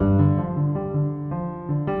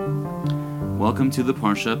Welcome to the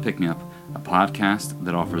Parsha Pick-Me-Up, a podcast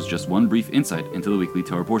that offers just one brief insight into the weekly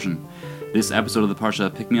Torah portion. This episode of the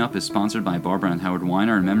Parsha Pick-Me-Up is sponsored by Barbara and Howard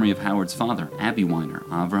Weiner in memory of Howard's father, Abby Weiner,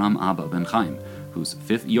 Avraham Abba Ben Chaim, whose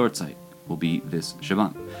 5th yortzeit will be this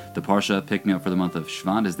Shabbat. The Parsha Pick-Me-Up for the month of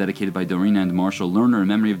Shvat is dedicated by Doreen and Marshall Lerner in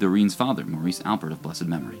memory of Doreen's father, Maurice Alpert of blessed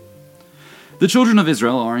memory. The children of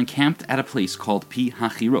Israel are encamped at a place called Pi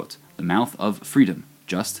HaChirot, the mouth of freedom,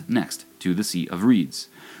 just next to the Sea of Reeds.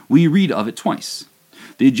 We read of it twice.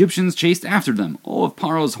 The Egyptians chased after them, all of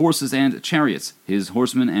Paro's horses and chariots, his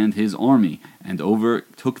horsemen and his army, and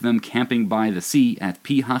overtook them camping by the sea at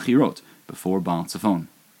Pi HaChirot, before Baal Tzafon.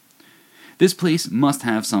 This place must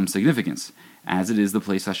have some significance, as it is the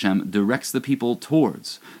place Hashem directs the people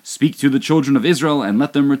towards. Speak to the children of Israel and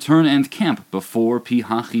let them return and camp before Pi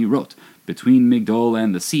HaChirot, between Migdol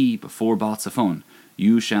and the sea, before Baal Tzafon.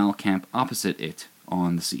 You shall camp opposite it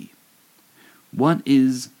on the sea. What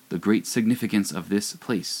is the great significance of this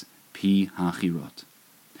place, Pi HaChirot?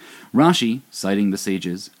 Rashi, citing the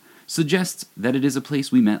sages, suggests that it is a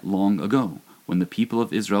place we met long ago, when the people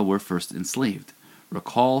of Israel were first enslaved.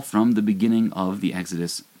 Recall from the beginning of the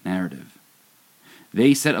Exodus narrative.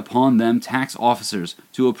 They set upon them tax officers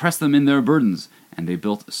to oppress them in their burdens, and they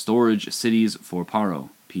built storage cities for Paro,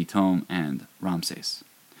 Pitom, and Ramses.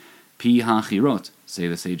 Pi HaChirot, say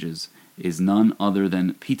the sages, is none other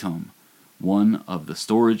than Pitom, one of the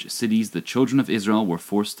storage cities the children of Israel were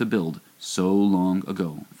forced to build so long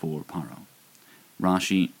ago for Paro.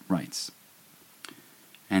 Rashi writes,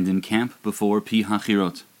 and encamp before Pi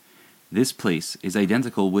HaChirot. This place is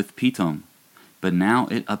identical with Pitom, but now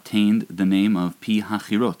it obtained the name of Pi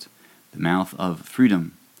HaChirot, the mouth of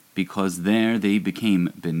freedom, because there they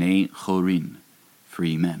became Bnei Chorin,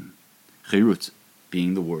 free men. Chirut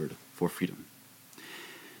being the word for freedom.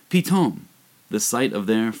 Pitom, the site of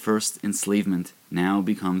their first enslavement, now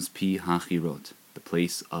becomes Pi HaChirot, the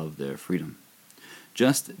place of their freedom.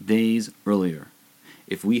 Just days earlier,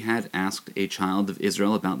 if we had asked a child of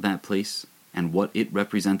Israel about that place and what it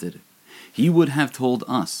represented, he would have told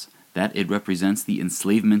us that it represents the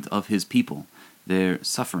enslavement of his people, their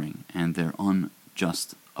suffering, and their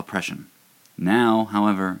unjust oppression. Now,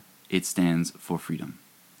 however, it stands for freedom.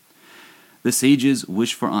 The sages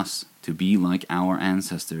wish for us to be like our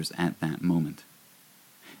ancestors at that moment.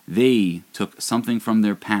 They took something from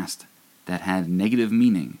their past that had negative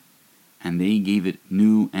meaning, and they gave it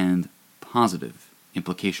new and positive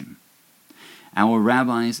implication. Our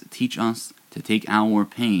rabbis teach us to take our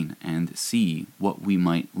pain and see what we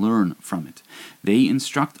might learn from it. They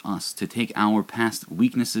instruct us to take our past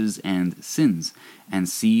weaknesses and sins and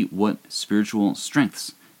see what spiritual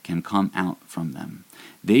strengths can come out from them.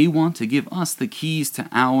 They want to give us the keys to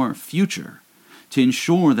our future, to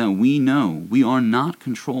ensure that we know we are not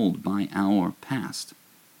controlled by our past.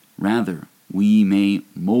 Rather, we may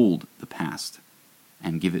mold the past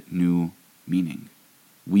and give it new meaning.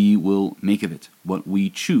 We will make of it what we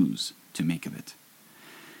choose to make of it.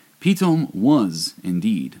 Pitom was,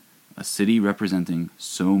 indeed, a city representing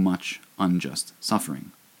so much unjust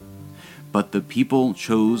suffering. But the people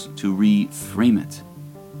chose to reframe it.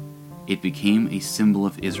 It became a symbol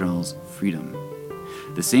of Israel's freedom.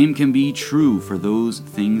 The same can be true for those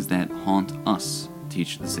things that haunt us,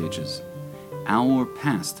 teach the sages. Our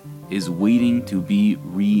past is waiting to be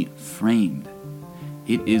reframed.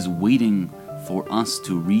 It is waiting for us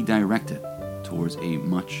to redirect it towards a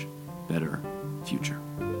much better future.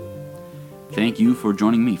 Thank you for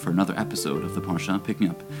joining me for another episode of the Parsha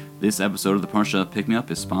Pick-Me-Up. This episode of the Parsha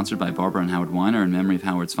Pick-Me-Up is sponsored by Barbara and Howard Weiner in memory of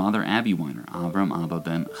Howard's father, Abby Weiner, Avraham Abba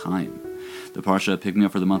Ben Chaim. The Parsha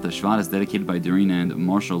Pick-Me-Up for the month of Shvat is dedicated by Doreen and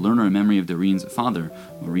Marshall Lerner in memory of Doreen's father,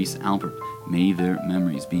 Maurice Alpert. May their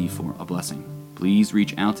memories be for a blessing. Please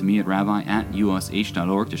reach out to me at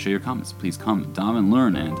rabbi@ush.org to share your comments. Please come, daven,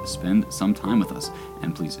 learn, and spend some time with us.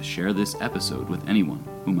 And please share this episode with anyone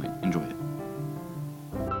who might enjoy it.